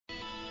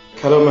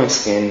Color my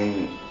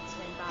skin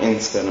in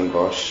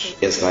Stellenbosch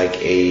is like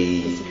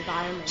a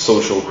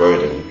social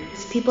burden.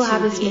 People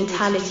have this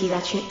mentality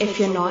that if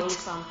you're not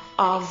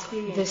of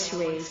this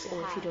race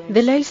or if you don't...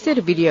 The latest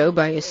video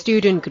by a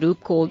student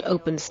group called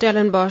Open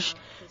Stellenbosch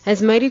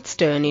has made its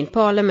turn in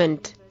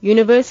Parliament.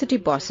 University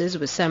bosses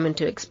were summoned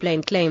to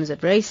explain claims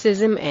of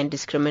racism and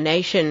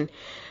discrimination.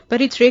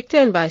 But its rector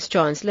and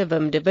Vice-Chancellor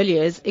Wim de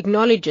Villiers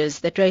acknowledges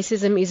that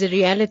racism is a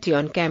reality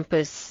on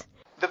campus.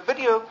 The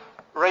video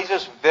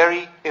raises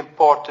very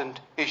important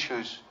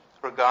issues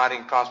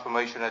regarding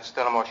transformation at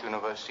Stellenbosch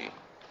University.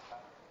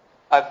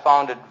 I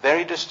found it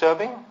very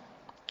disturbing.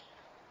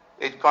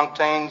 It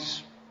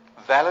contains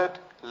valid,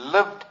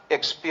 lived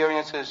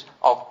experiences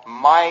of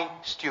my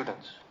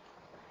students.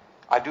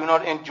 I do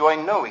not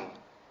enjoy knowing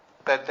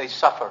that they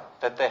suffer,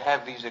 that they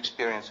have these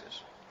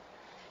experiences.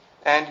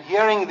 And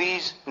hearing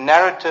these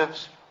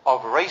narratives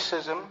of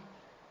racism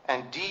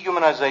and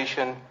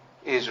dehumanization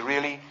is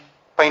really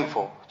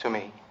painful to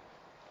me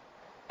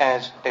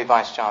as a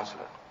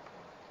Vice-Chancellor.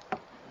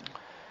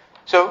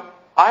 So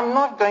I'm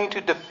not going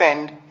to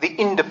defend the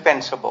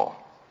indefensible.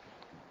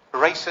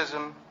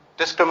 Racism,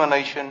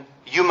 discrimination,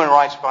 human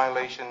rights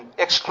violation,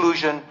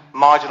 exclusion,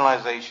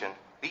 marginalization.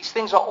 These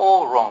things are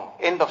all wrong.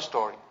 End of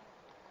story.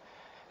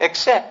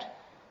 Except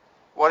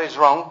what is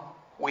wrong,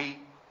 we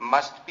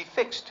must be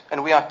fixed.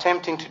 And we are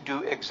attempting to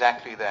do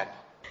exactly that.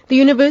 The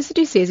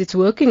university says it's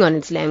working on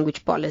its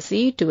language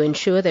policy to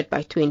ensure that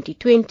by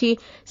 2020,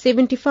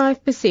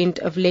 75%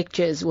 of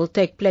lectures will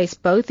take place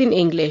both in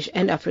English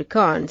and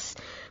Afrikaans.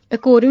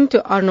 According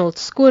to Arnold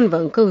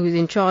Skoonwinkel, who's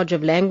in charge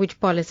of language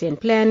policy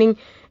and planning,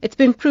 it's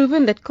been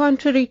proven that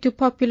contrary to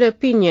popular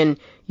opinion,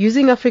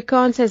 using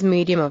Afrikaans as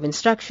medium of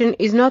instruction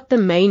is not the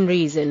main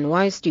reason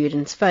why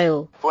students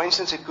fail. For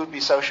instance, it could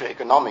be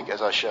socio-economic,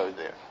 as I showed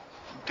there.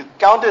 To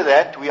counter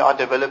that, we are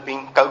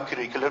developing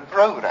co-curricular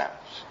programs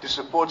to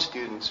support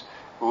students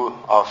who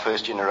are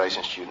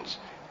first-generation students.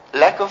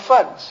 Lack of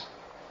funds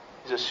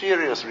is a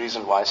serious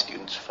reason why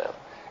students fail.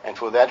 And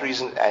for that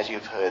reason, as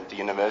you've heard, the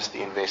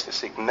university invests a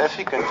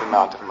significant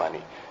amount of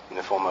money in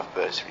the form of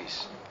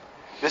bursaries.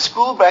 The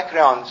school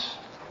backgrounds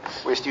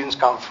where students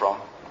come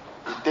from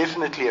is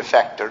definitely a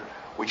factor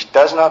which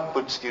does not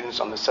put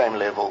students on the same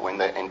level when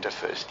they enter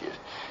first year.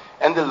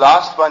 And the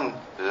last one,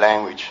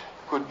 language,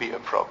 could be a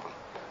problem.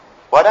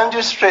 What I'm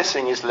just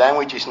stressing is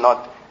language is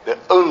not the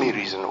only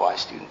reason why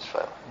students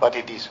fail, but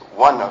it is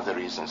one of the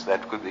reasons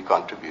that could be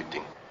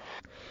contributing.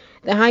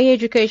 The Higher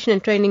Education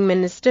and Training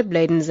Minister,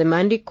 Bladen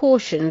Zamandi,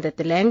 cautioned that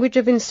the language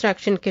of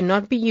instruction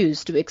cannot be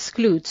used to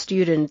exclude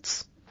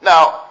students.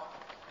 Now,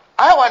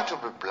 I want to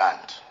be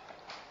blunt.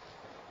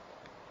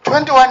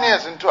 21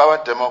 years into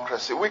our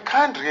democracy, we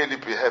can't really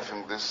be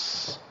having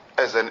this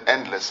as an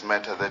endless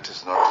matter that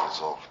is not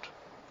resolved.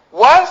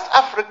 Whilst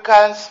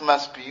Afrikaans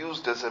must be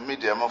used as a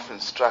medium of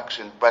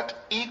instruction, but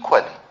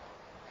equally,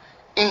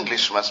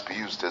 English must be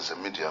used as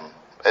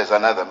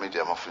another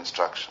medium of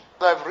instruction.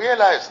 I've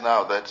realized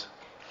now that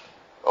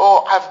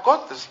I've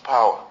got this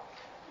power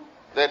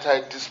that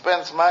I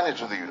dispense money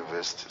to the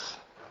universities.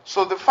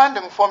 So the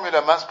funding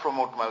formula must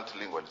promote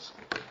multilingualism.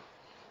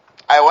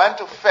 I want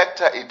to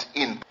factor it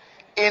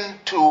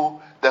into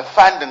the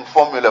funding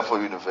formula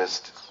for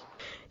universities.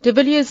 De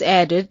Villiers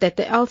added that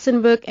the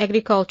Elsenburg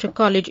Agriculture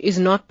College is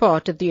not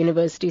part of the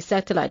university's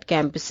satellite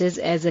campuses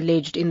as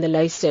alleged in the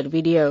Leicester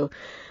video.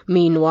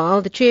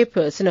 Meanwhile, the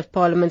chairperson of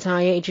Parliament's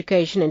Higher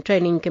Education and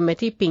Training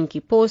Committee, Pinky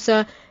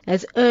Posa,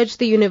 has urged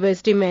the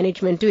university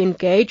management to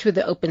engage with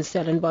the Open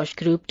Stellenbosch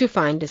group to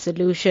find a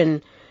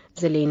solution.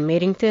 Zelene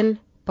Merrington,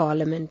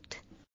 Parliament.